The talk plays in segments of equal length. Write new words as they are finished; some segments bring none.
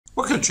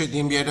Welcome to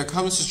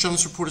TradeTheNBA.com. This is John.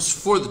 This report is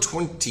for the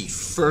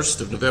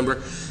 21st of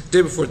November,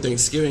 day before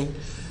Thanksgiving.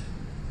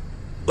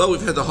 Well,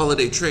 we've had the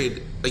holiday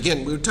trade.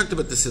 Again, we talked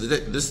about this the other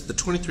day. This is the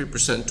 23%,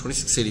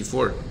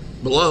 2684.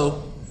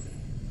 Below,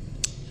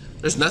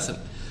 there's nothing,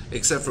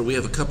 except for we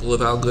have a couple of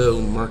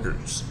algo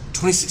markers.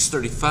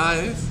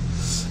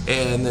 2635,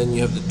 and then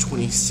you have the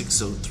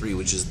 2603,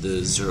 which is the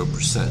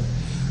 0%.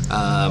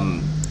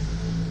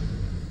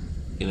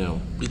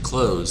 We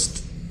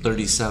closed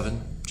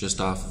 37 just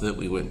off of it.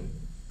 We went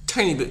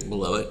tiny bit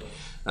below it.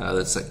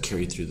 That's that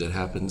carry through that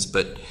happens,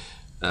 but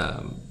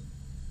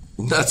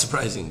not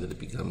surprising that it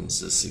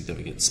becomes a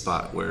significant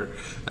spot where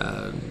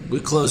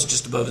we closed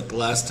just above it the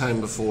last time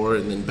before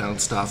and then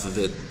bounced off of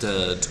it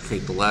to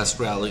create the last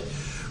rally.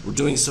 We're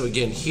doing so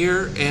again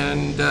here,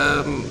 and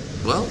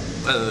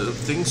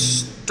things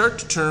start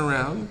to turn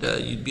around.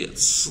 You'd be at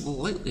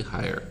slightly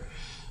higher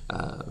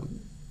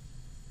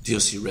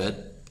DOC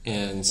red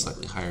and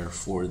slightly higher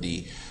for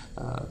the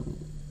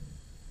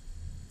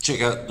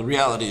checkout. The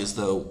reality is,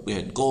 though, we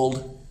had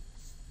gold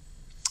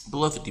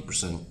below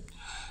 50%,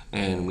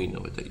 and we know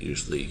what that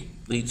usually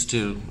leads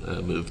to,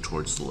 move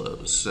towards the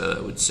lows. I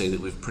would say that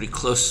we've pretty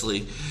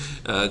closely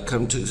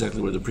come to exactly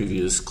where the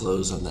previous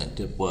close on that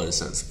dip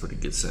was. That's a pretty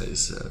good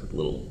size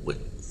little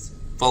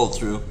follow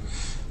through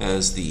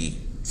as the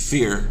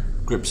fear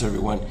grips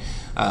everyone.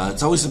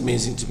 It's always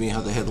amazing to me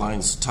how the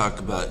headlines talk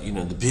about,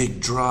 the big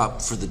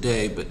drop for the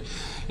day, but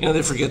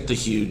they forget the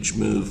huge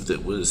move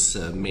that was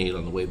made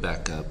on the way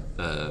back up.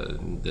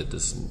 That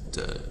doesn't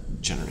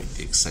generate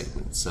the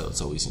excitement, so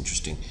it's always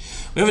interesting.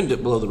 We haven't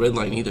dipped below the red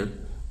line either,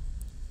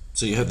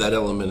 so you have that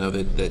element of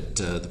it that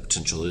the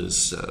potential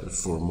is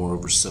for more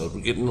oversold.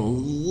 We're getting a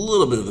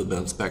little bit of a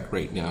bounce back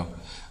right now.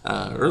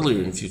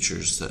 Earlier in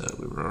futures,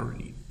 we were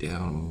already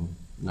down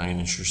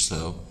 9-ish or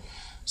so.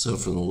 So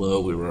from the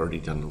low, we were already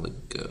down to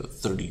like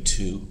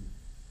 32,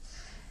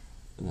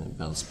 and then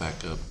bounced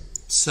back up.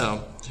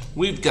 So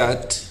we've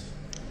got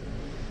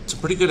some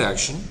pretty good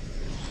action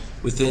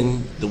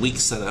within the week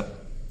setup.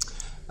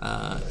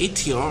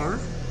 ATR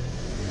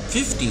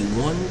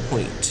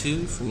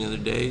 51.2 from the other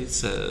day.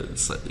 It's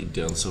slightly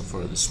down so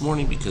far this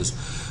morning because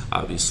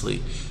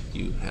obviously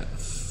you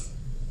have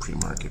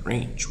pre-market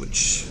range,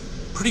 which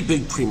pretty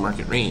big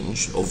pre-market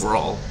range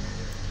overall,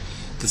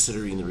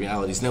 considering the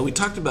realities. Now, we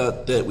talked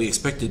about that we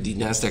expected the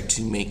NASDAQ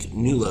to make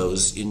new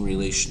lows in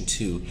relation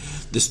to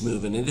this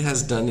move, and it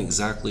has done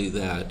exactly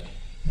that.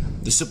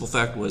 The simple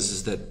fact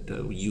is that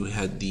you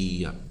had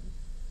the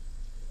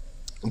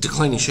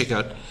declining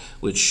shakeout,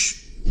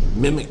 which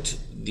mimicked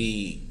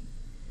the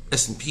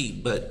S&P,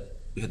 but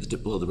we had the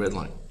dip below the red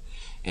line.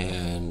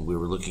 And we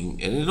were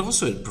looking, and it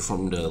also had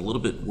performed a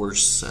little bit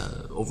worse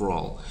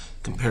overall,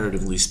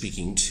 comparatively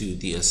speaking, to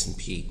the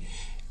S&P.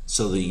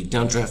 So the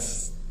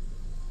downdraft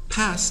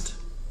past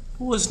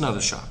was not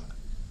a shock.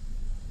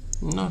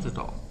 Not at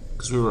all,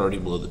 because we were already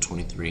below the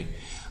 23.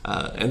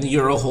 And the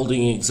euro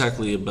holding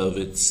exactly above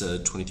its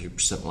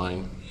 23%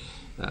 line.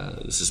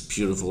 This is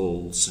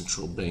beautiful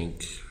central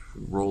bank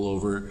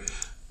rollover.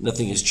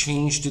 Nothing has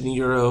changed in the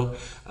euro.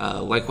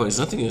 Likewise,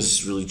 nothing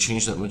has really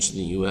changed that much in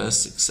the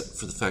US, except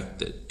for the fact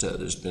that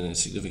there's been a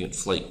significant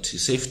flight to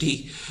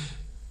safety,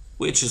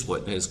 which is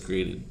what has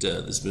created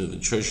this move in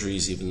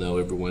treasuries, even though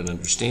everyone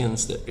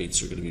understands that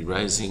rates are going to be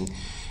rising.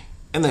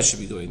 And that should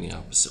be going the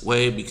opposite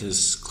way,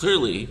 because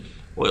clearly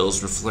oil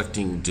is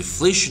reflecting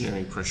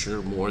deflationary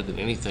pressure more than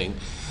anything.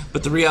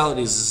 But the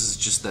reality is this is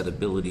just that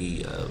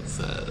ability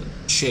of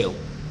shale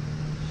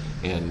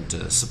and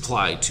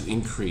supply to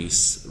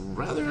increase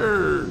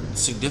rather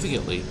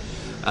significantly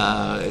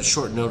at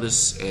short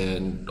notice,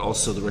 and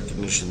also the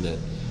recognition that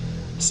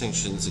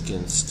sanctions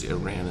against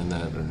Iran and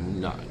that are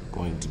not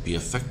going to be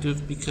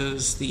effective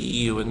because the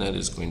EU and that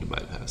is going to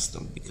bypass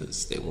them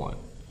because they want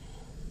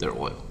their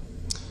oil.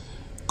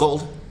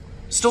 Gold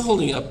still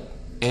holding up,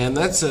 and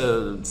that's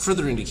a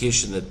further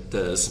indication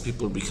that some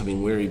people are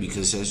becoming wary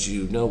because, as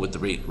you know, with the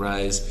rate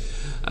rise,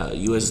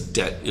 U.S.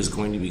 debt is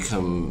going to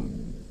become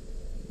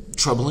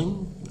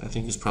troubling, I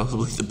think is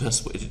probably the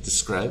best way to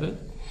describe it,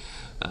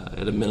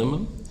 at a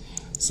minimum.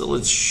 So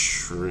let's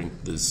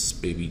shrink this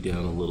baby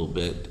down a little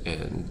bit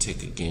and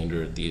take a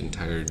gander at the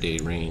entire day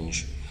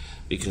range,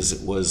 because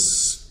it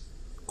was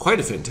quite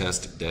a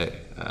fantastic day.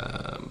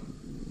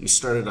 We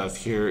started off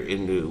here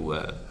into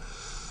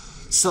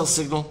sell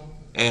signal,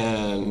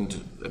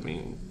 and I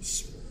mean,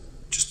 it's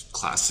just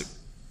classic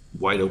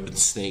wide open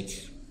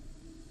snake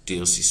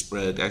DOC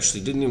spread.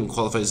 Actually didn't even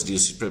qualify as a DOC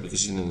spread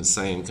because you didn't have the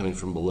cyan coming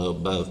from below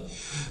above,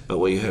 but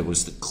what you had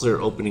was the clear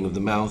opening of the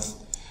mouth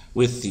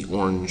with the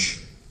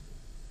orange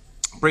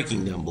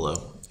breaking down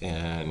below,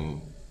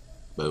 and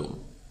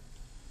boom,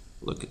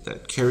 look at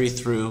that carry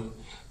through.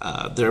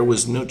 There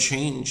was no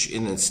change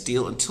in that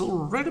steel until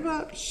right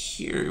about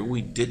here.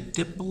 We did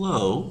dip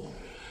below,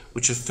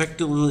 which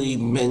effectively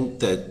meant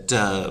that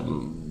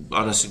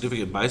on a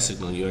significant buy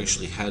signal, you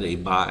actually had a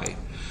buy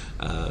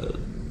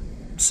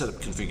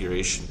setup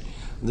configuration.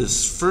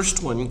 This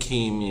first one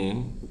came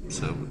in,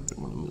 so we want to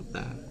move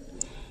that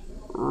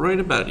right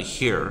about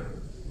here,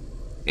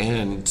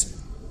 and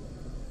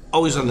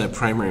always on that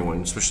primary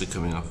one, especially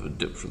coming off of a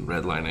dip from the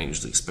red line, I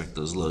usually expect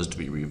those lows to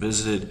be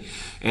revisited.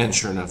 And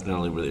sure enough, not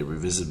only were they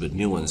revisited, but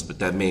new ones. But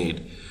that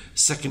made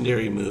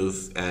secondary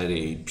move at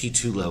a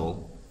P2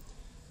 level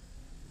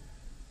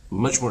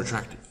much more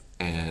attractive.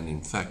 And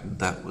in fact,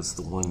 that was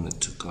the one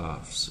that took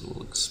off. So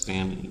we'll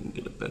expand and you can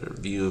get a better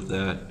view of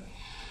that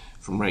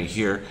from right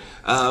here.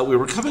 We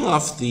were coming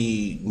off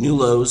the new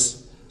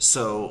lows.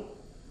 So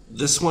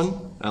this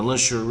one,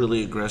 unless you're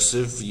really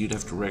aggressive, you'd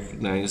have to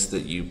recognize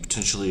that you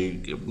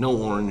potentially have no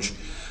orange,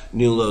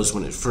 new lows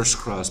when it first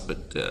crossed,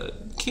 but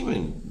came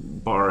in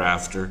bar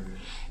after.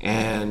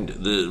 And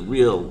the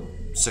real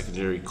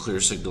secondary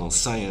clear signal,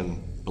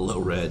 cyan below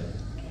red,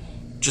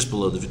 just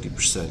below the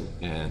 50%,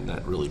 and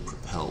that really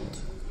propelled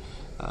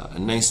a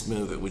nice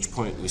move, at which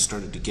point we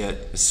started to get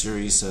a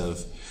series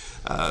of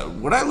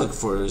what I look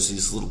for is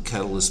these little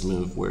catalyst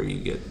move where you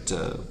get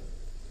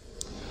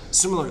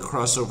similar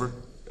crossover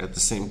at the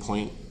same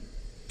point,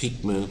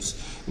 peak moves.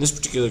 In this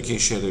particular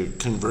case, you had a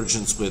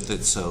convergence with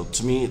it, so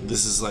to me,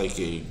 this is like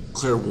a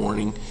clear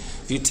warning.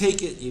 If you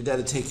take it, you got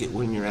to take it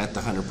when you're at the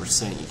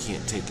 100%. You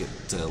can't take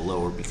it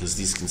lower because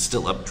these can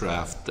still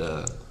updraft.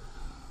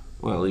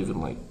 Well, even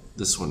like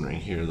this one right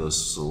here, this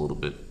is a little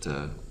bit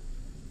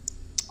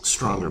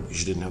stronger because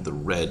you didn't have the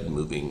red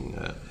moving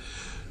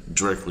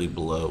directly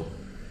below,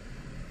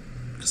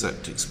 because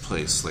that takes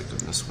place like on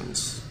this one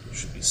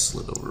should be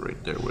slid over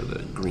right there where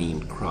the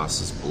green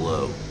crosses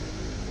below.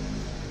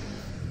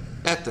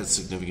 At that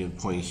significant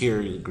point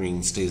here, the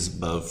green stays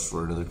above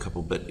for another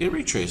couple, but it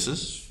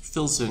retraces,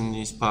 fills in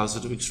these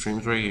positive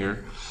extremes right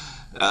here.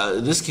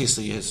 In this case,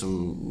 though, you had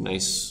some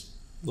nice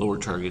lower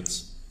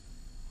targets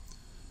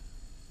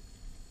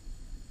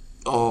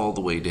all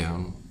the way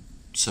down.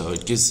 So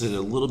it gives it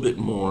a little bit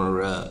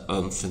more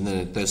oomph, and then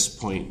at this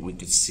point we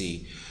could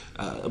see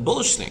a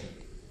bullish snake.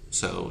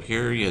 So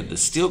here you had the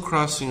steel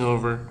crossing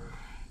over,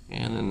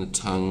 and then the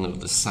tongue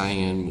of the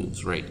cyan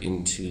moves right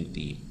into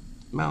the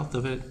mouth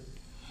of it.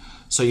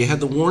 So you had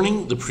the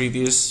warning, the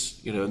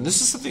previous, and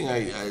this is something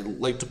I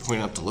like to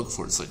point out to look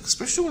for. It's like,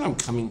 especially when I'm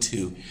coming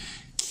to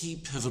key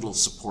pivotal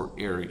support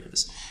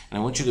areas, and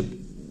I want you to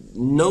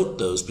note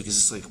those, because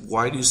it's like,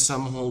 why do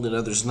some hold and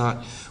others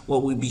not?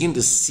 Well, we begin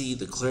to see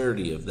the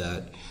clarity of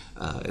that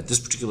at this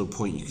particular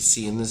point. You can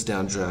see in this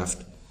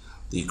downdraft,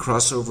 the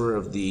crossover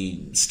of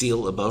the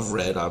steel above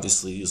red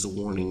obviously is a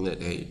warning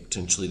that, hey,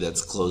 potentially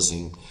that's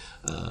closing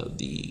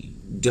the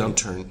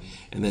downturn.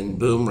 And then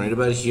boom, right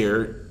about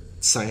here,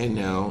 cyan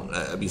now,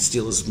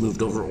 steel has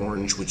moved over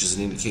orange, which is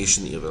an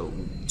indication that you have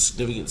a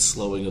significant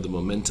slowing of the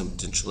momentum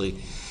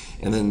potentially.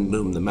 And then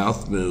boom, the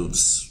mouth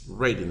moves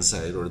right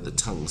inside, or the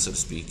tongue, so to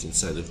speak,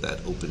 inside of that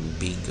open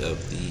beak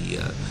of the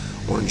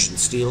orange and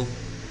steel.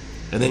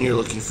 And then you're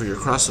looking for your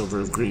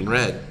crossover of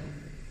green-red.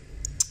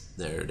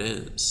 There it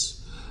is.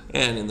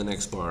 And in the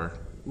next bar,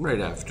 right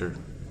after,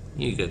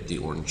 you get the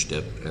orange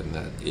dip, and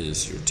that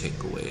is your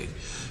takeaway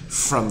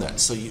from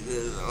that. So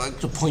I like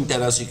to point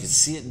that out so you can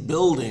see it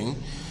building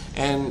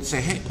and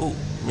say, hey, oh,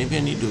 maybe I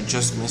need to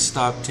adjust my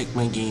stop, take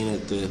my gain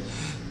at the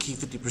key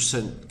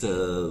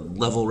 50%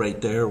 level right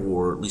there,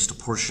 or at least a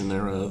portion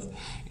thereof,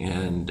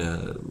 and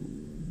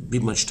be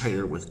much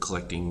tighter with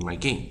collecting my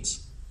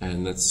gains.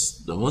 And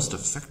that's the most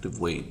effective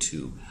way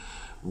to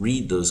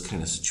read those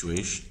kind of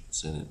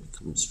situations, and it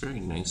becomes very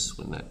nice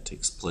when that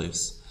takes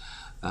place.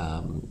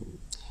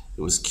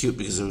 It was cute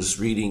because I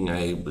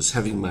was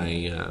having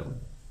my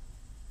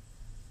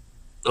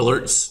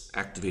alerts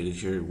activated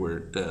here where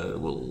it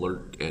will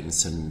alert and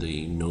send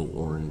the no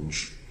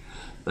orange.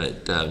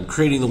 But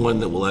creating the one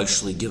that will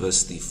actually give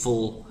us the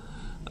full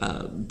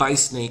buy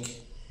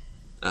snake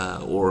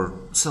or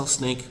sell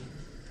snake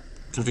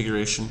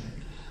configuration,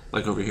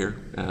 like over here,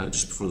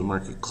 just before the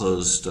market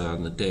closed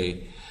on the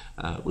day,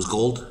 was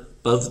gold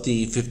above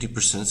the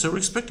 50%. So we're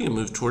expecting a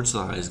move towards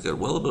the highs, got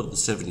well above the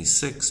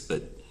 76,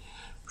 but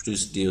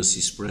produced DOC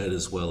spread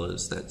as well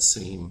as that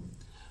same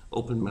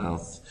open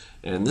mouth.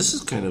 And this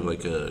is kind of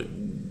like a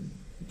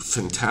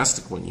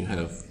fantastic one. You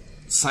have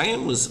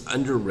cyan was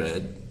under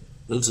red,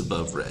 moves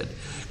above red.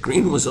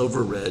 Green was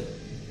over red,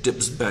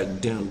 dips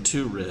back down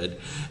to red.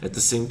 At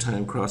the same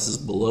time, crosses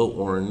below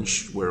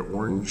orange, where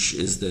orange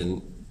is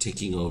then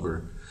taking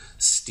over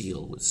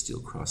steel, with steel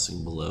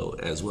crossing below,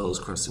 as well as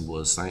crossing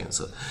below cyan.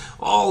 So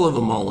all of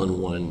them all in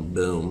one,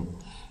 boom.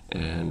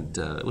 And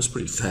it was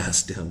pretty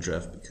fast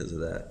downdraft because of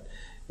that.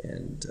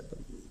 And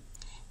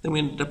then we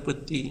ended up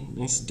with the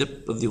nice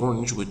dip of the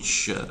orange,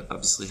 which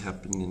obviously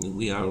happened in the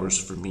wee hours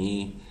for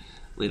me,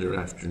 later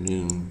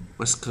afternoon,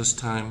 West Coast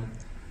time.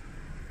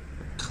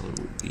 Color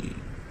would be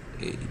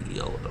a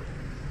yellow.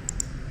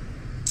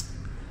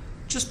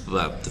 Just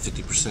about the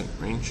 50%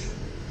 range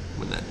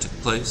when that took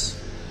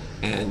place.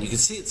 And you can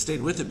see it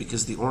stayed with it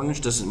because the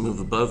orange doesn't move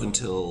above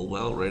until,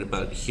 well, right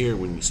about here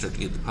when you start to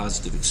get the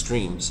positive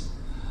extremes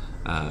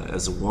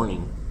as a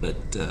warning.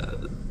 But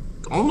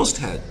almost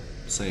had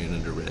cyan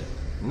under red.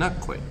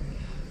 Not quite.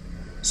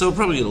 So we'll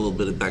probably get a little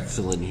bit of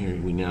backfill in here.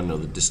 We now know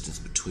the distance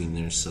between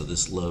there, so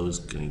this low is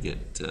going to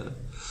get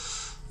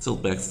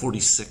filled back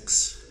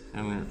 46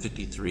 and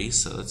 53,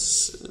 so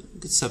that's a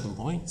good 7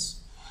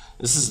 points.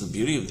 This is the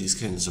beauty of these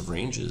kinds of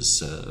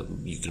ranges.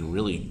 You can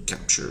really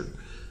capture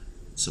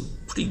some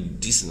pretty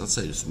decent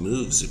outside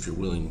moves if you're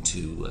willing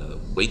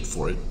to wait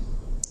for it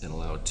and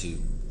allow it to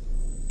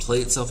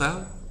play itself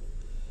out.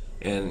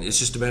 And it's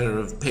just a matter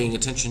of paying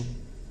attention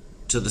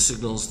to the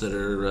signals that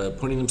are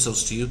pointing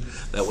themselves to you.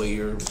 That way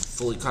you're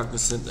fully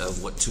cognizant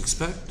of what to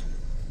expect.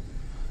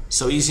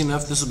 So easy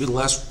enough. This will be the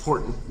last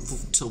report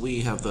until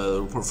we have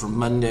a report for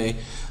Monday,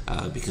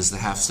 because the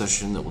half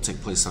session that will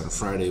take place on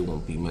Friday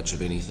won't be much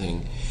of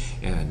anything,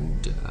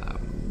 and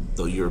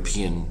the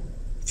European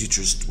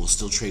futures will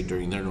still trade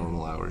during their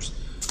normal hours.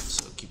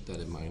 So keep that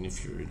in mind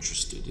if you're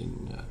interested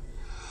in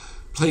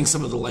playing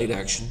some of the light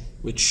action,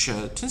 which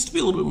tends to be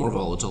a little bit more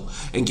volatile,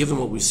 and given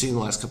what we've seen the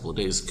last couple of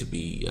days, it could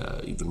be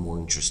even more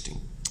interesting.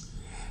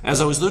 As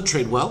always, though,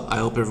 trade well. I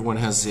hope everyone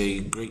has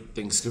a great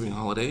Thanksgiving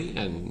holiday,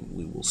 and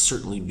we will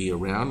certainly be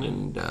around,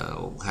 and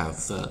I'll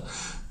have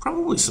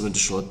probably some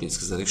additional updates,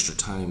 because that extra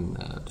time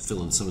to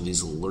fill in some of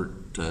these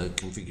alert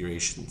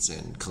configurations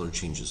and color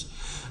changes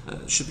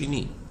should be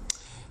neat.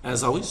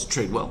 As always,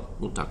 trade well.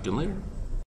 We'll talk to you later.